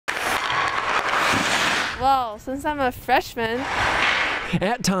Well, since I'm a freshman,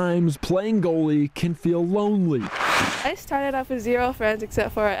 At times, playing goalie can feel lonely. I started off with 0 friends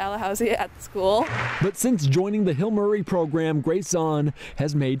except for Alahousie at school. But since joining the Hill Murray program, Zhan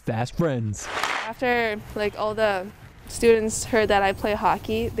has made fast friends. After all the students heard that I play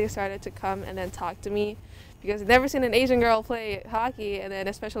hockey, they started to come and then talk to me because I've never seen an Asian girl play hockey, and then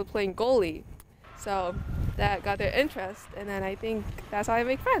especially playing goalie. So that got their interest, and then I think that's how I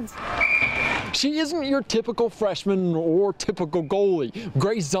make friends. She isn't your typical freshman or typical goalie.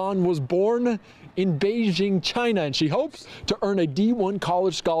 Zhan was born in Beijing, China, and she hopes to earn a D1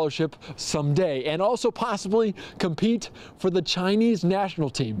 college scholarship someday and also possibly compete for the Chinese national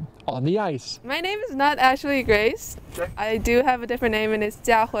team on the ice. My name is not actually Grace. I do have a different name, and it's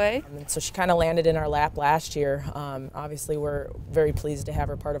Jiahui. So she kind of landed in our lap last year. Obviously, we're very pleased to have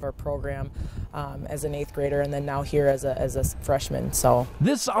her part of our program as an 8th grader, and then now here as a freshman. So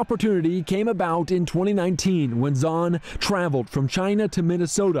this opportunity came about in 2019 when Zhan traveled from China to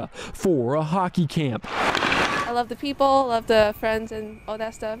Minnesota for a hockey camp. I love the people, love the friends and all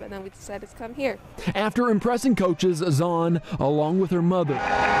that stuff, and then we decided to come here. After impressing coaches, Zhan, along with her mother,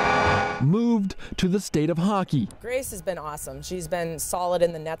 moved to the state of hockey. Grace has been awesome. She's been solid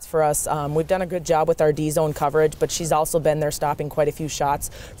in the nets for us. We've done a good job with our D-zone coverage, but she's also been there stopping quite a few shots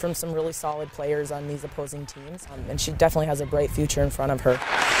from some really solid players on these opposing teams, and she definitely has a bright future in front of her.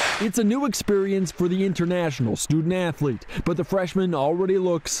 It's a new experience for the international student athlete, but the freshman already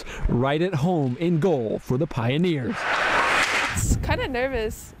looks right at home in goal for the Pioneers. It's kind of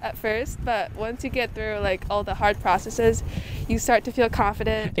nervous at first, but once you get through all the hard processes, you start to feel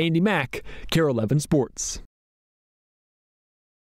confident. Andy Mack, KARE 11 Sports.